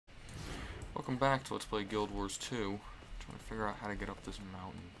Welcome back to Let's Play Guild Wars 2. Trying to figure out how to get up this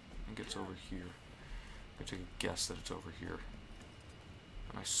mountain. I think it's over here. I take a guess that it's over here.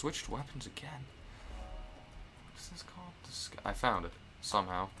 And I switched weapons again. What is this called? I found it.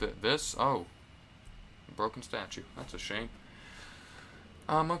 Somehow. This? Oh. Broken statue. That's a shame.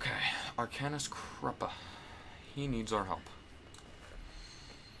 Okay. Arcanus Kruppa. He needs our help.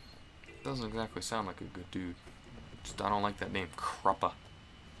 Doesn't exactly sound like a good dude. Just I don't like that name. Kruppa.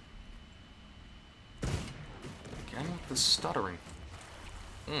 Again with the stuttering.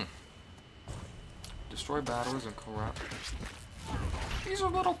 Destroy batteries and corrupt. These are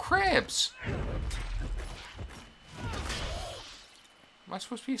little crabs! Am I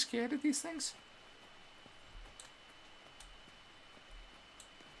supposed to be scared of these things?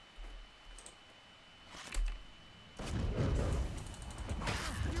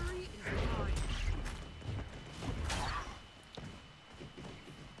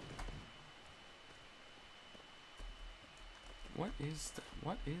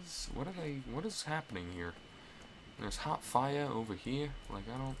 What is happening here? There's hot fire over here. Like,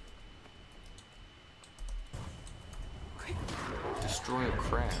 I don't... Destroy a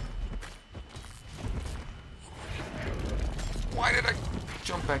crab. Why did I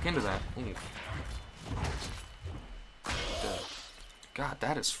jump back into that? Ooh. God,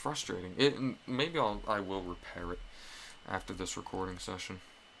 that is frustrating. Maybe I will repair it after this recording session.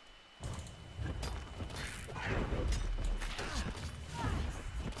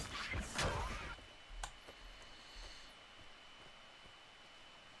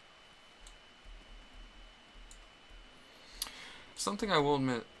 Something I will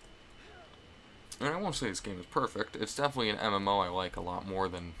admit, and I won't say this game is perfect, it's definitely an MMO I like a lot more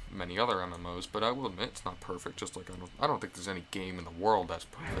than many other MMOs, but I will admit it's not perfect, just like I don't think there's any game in the world that's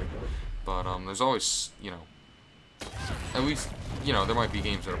perfect, but there's always, you know, at least, you know, there might be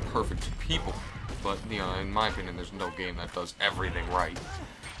games that are perfect to people, but, you know, in my opinion, there's no game that does everything right.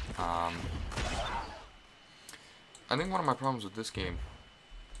 I think one of my problems with this game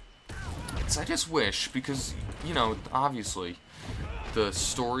is I just wish, because, you know, obviously, the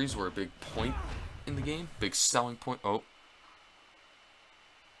stories were a big point in the game. Big selling point. Oh.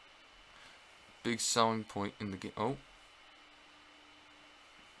 Big selling point in the game. Oh.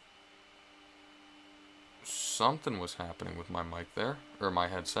 Something was happening with my mic there. Or my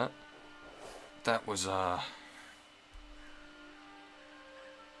headset. That was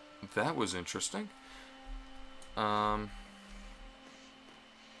interesting.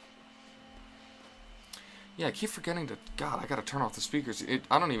 Yeah, I keep forgetting to... God, I gotta turn off the speakers.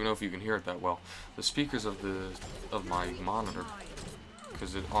 I don't even know if you can hear it that well. The speakers of my monitor,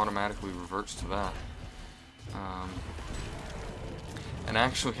 because it automatically reverts to that. And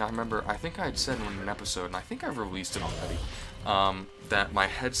actually, I remember, I think I had said in an episode, and I think I've released it already, that my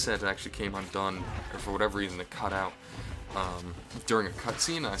headset actually came undone, or for whatever reason it cut out during a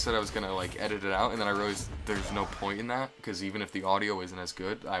cutscene. I said I was gonna like edit it out, and then I realized there's no point in that, because even if the audio isn't as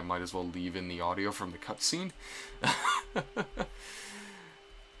good, I might as well leave in the audio from the cutscene.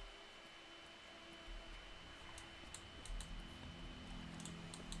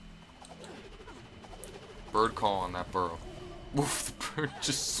 Bird call on that burrow. Woof, the bird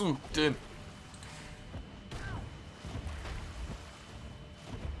just swooped in.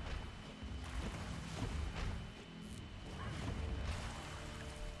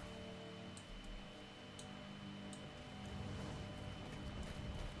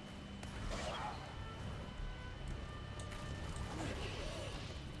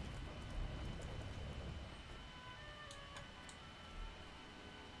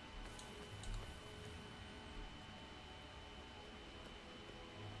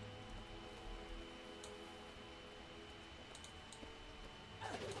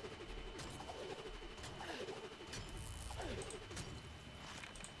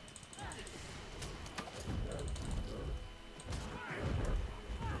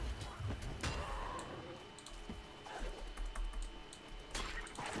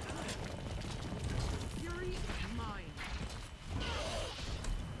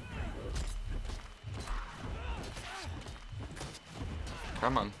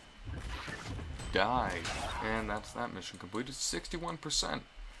 Come on. Die. And that's that mission completed. 61%.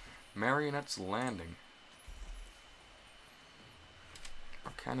 Marionette's Landing.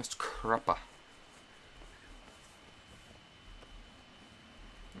 Arcanus Kruppa.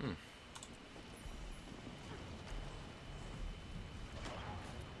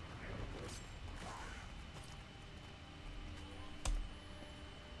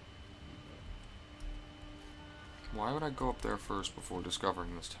 Why would I go up there first before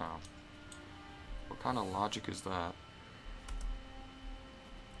discovering this town? What kind of logic is that?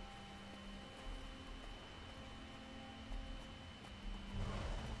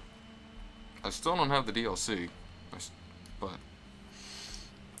 I still don't have the DLC, but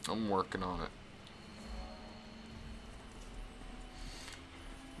I'm working on it.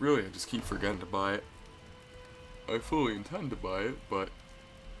 Really, I just keep forgetting to buy it. I fully intend to buy it, but,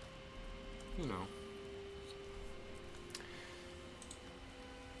 you know.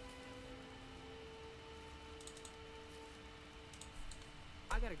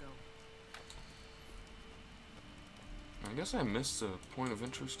 I gotta go. I guess I missed a point of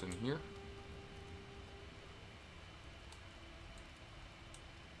interest in here.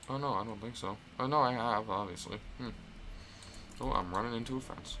 Oh no, I don't think so. Oh no, I have, obviously. Oh, I'm running into a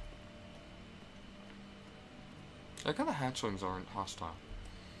fence. Like how the hatchlings aren't hostile.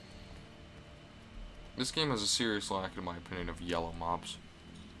 This game has a serious lack, in my opinion, of yellow mobs.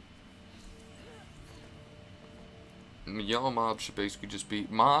 And the yellow mobs should basically just be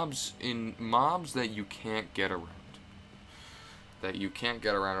mobs that you can't get around. That you can't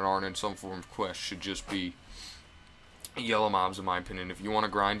get around and aren't in some form of quest should just be yellow mobs, in my opinion. If you want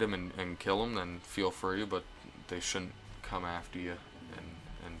to grind them and kill them, then feel free, but they shouldn't come after you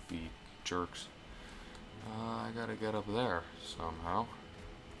and be jerks. I gotta get up there somehow.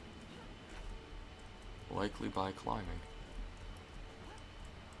 Likely by climbing.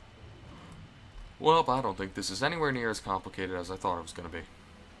 Well, I don't think this is anywhere near as complicated as I thought it was gonna be.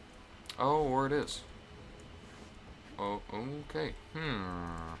 Oh, or it is. Oh, okay.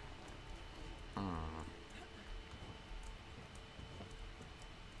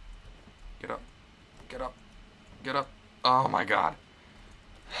 Get up. Get up. Get up. Oh my god.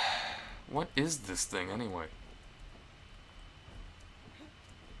 What is this thing anyway?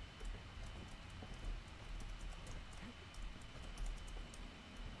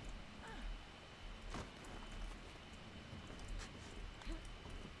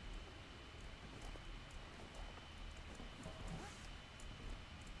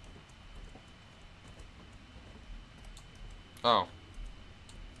 Oh.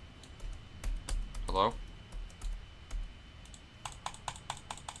 Hello?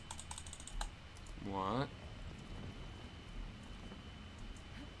 What?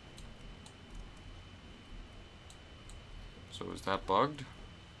 So is that bugged?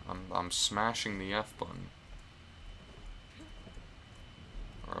 I'm smashing the F button.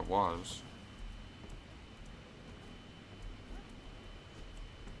 Or I was.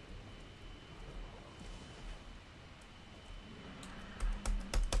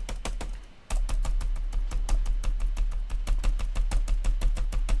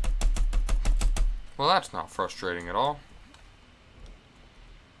 Well, that's not frustrating at all.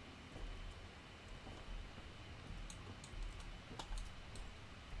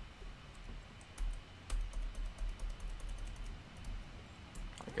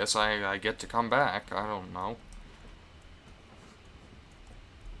 I guess I get to come back. I don't know.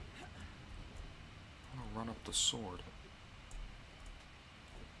 I'll run up the sword.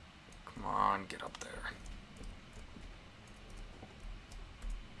 Come on, get up there.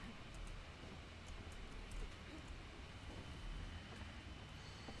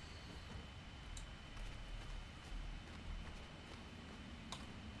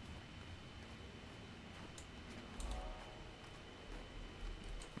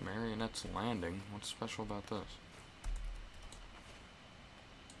 Marionette's Landing? What's special about this?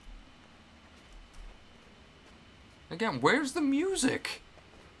 Again, where's the music?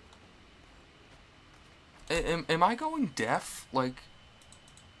 Am I going deaf? Like...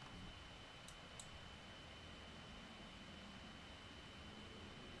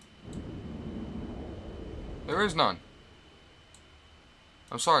 There is none.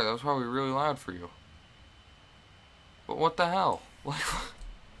 I'm sorry, that was probably really loud for you. But what the hell? Like...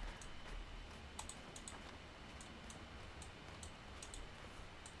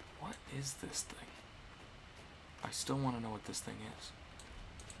 What is this thing? I still want to know what this thing is.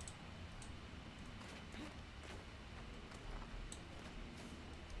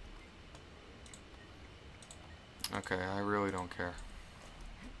 Okay, I really don't care.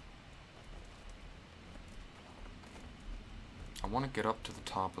 I want to get up to the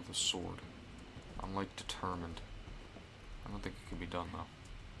top of the sword. I'm like determined. I don't think it can be done though.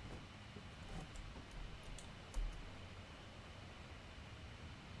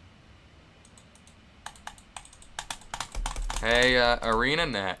 Hey,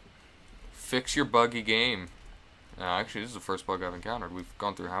 ArenaNet, fix your buggy game. Actually, this is the first bug I've encountered. We've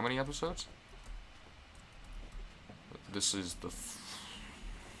gone through how many episodes? This is the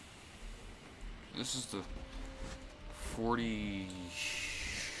 40...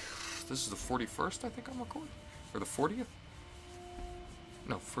 This is the 41st, I think I'm recording? Or the 40th?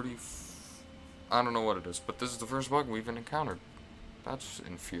 No, 40... I don't know what it is, but this is the first bug we've encountered. That's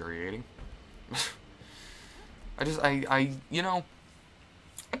infuriating. you know,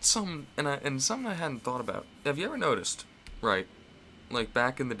 it's and something I hadn't thought about. Have you ever noticed, right? Like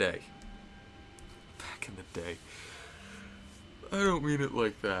back in the day. Back in the day. I don't mean it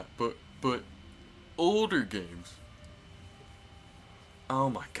like that, but older games. Oh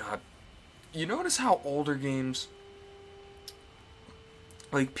my god. You notice how older games,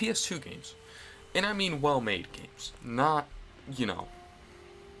 like PS2 games, and I mean well-made games, not, you know,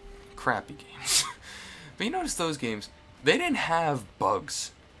 crappy games. But you notice those games, they didn't have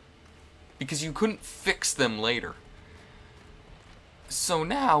bugs because you couldn't fix them later. So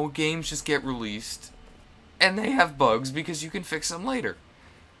now games just get released and they have bugs because you can fix them later.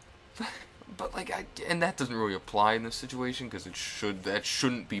 But like and that doesn't really apply in this situation because that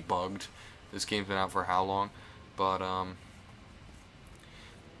shouldn't be bugged. This game's been out for how long? But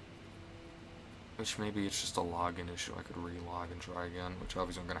which maybe it's just a login issue. I could re-log and try again, which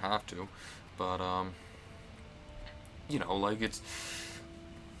obviously I'm gonna have to. But you know, like it's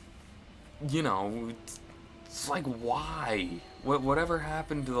like why? Whatever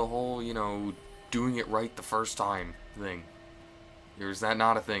happened to the whole, you know, doing it right the first time thing? Or is that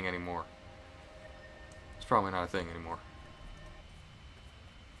not a thing anymore? It's probably not a thing anymore.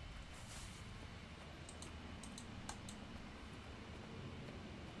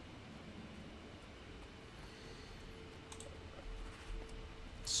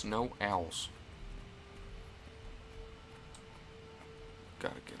 Snow owls.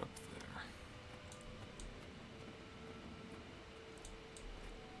 Gotta get up there.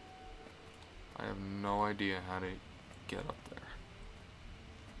 I have no idea how to get up there.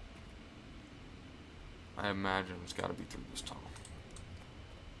 I imagine it's gotta be through this tunnel.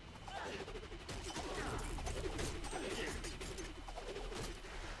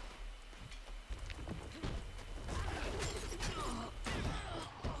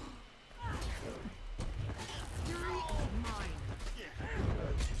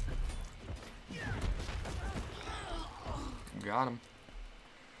 Got him.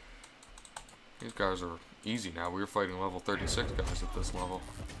 These guys are easy now. We were fighting level 36 guys at this level.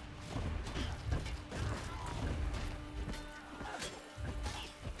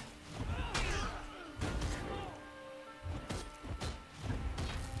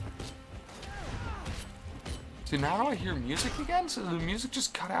 See, now I hear music again? So the music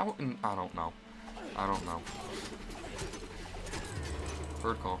just cut out and I don't know. I don't know.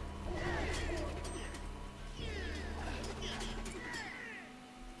 Bird call.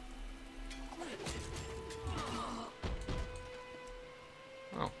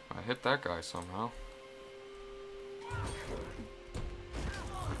 Oh, I hit that guy somehow.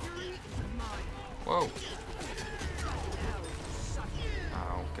 Whoa.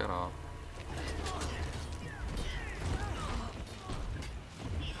 Ow, get off.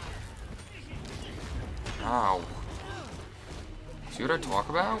 Ow. See what I talk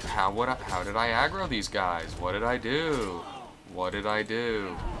about? How did I aggro these guys? What did I do? What did I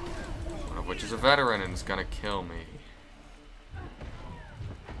do? One of which is a veteran and is gonna kill me.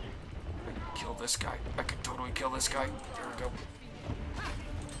 I can kill this guy. I can totally kill this guy. There we go.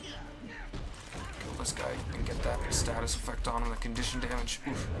 Kill this guy and get that status effect on him, the condition damage.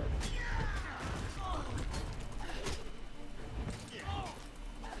 Oof.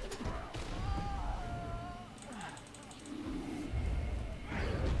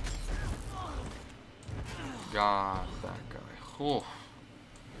 God, that guy. Oof.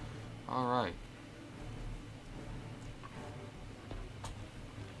 Alright.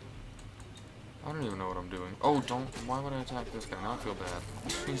 I don't even know what I'm doing. Oh, why would I attack this guy? Now I feel bad.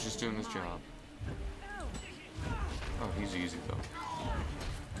 He's just doing his job. Oh, he's easy though.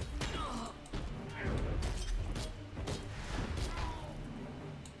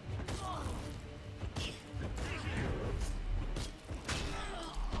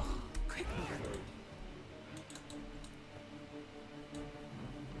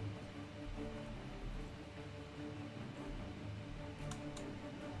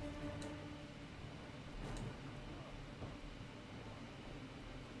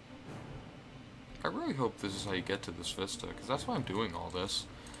 I really hope this is how you get to this vista, because that's why I'm doing all this.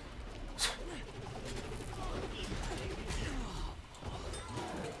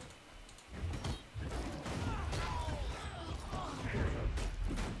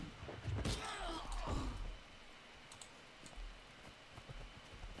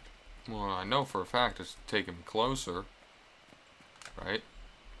 Well, I know for a fact it's taking me closer, right?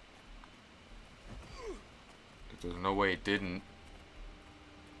 There's no way it didn't.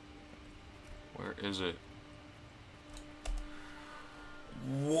 Where is it?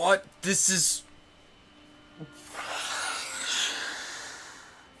 What? This is...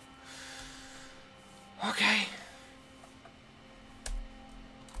 Okay.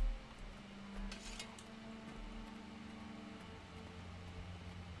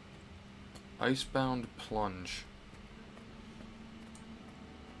 Icebound plunge.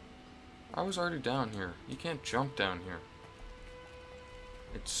 I was already down here. You can't jump down here.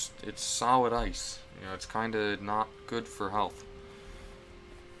 It's solid ice. You know, it's kind of not good for health.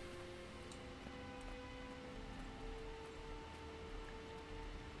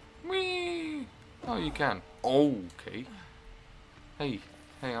 Whee! Oh, you can. Okay. Hey,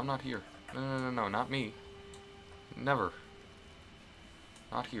 I'm not here. No, not me. Never.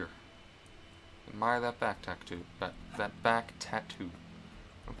 Not here. Admire that back tattoo. That back tattoo.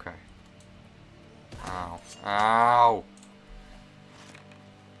 Okay. Ow. Ow!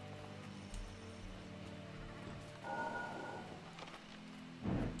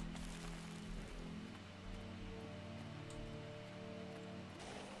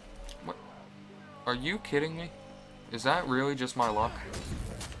 What? Are you kidding me? Is that really just my luck?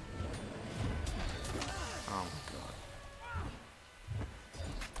 Oh my god.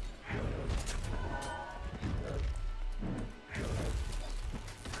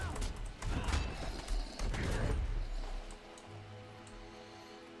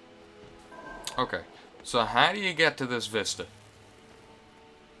 Okay, so how do you get to this vista?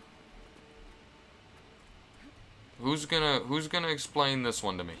 Who's gonna explain this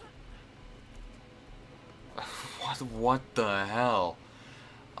one to me? What the hell?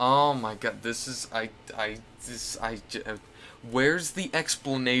 Oh my god, this is where's the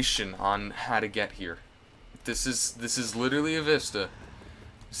explanation on how to get here? This is literally a vista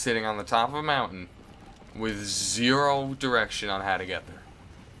sitting on the top of a mountain with zero direction on how to get there.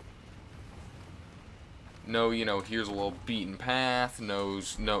 No, you know, here's a little beaten path. No,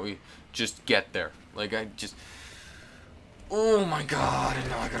 just get there. Like, oh my god, and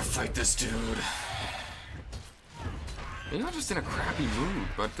now I gotta fight this dude. Maybe I'm just in a crappy mood,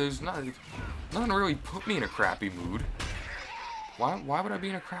 but there's nothing really put me in a crappy mood. Why would I be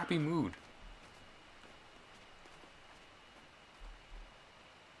in a crappy mood?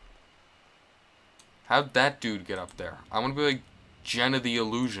 How'd that dude get up there? I want to be like Jenna the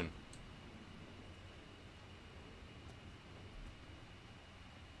Illusion.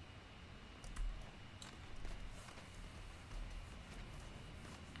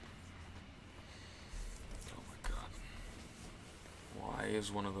 Why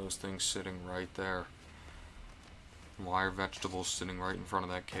is one of those things sitting right there? Why are vegetables sitting right in front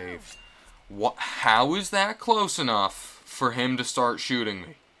of that cave? What? How is that close enough for him to start shooting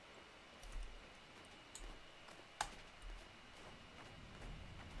me?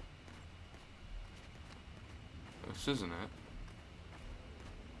 This isn't it.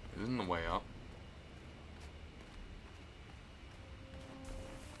 Isn't the way up.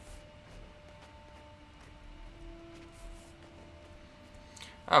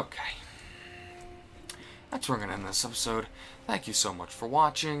 Okay. That's where we're going to end this episode. Thank you so much for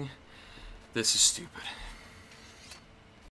watching. This is stupid.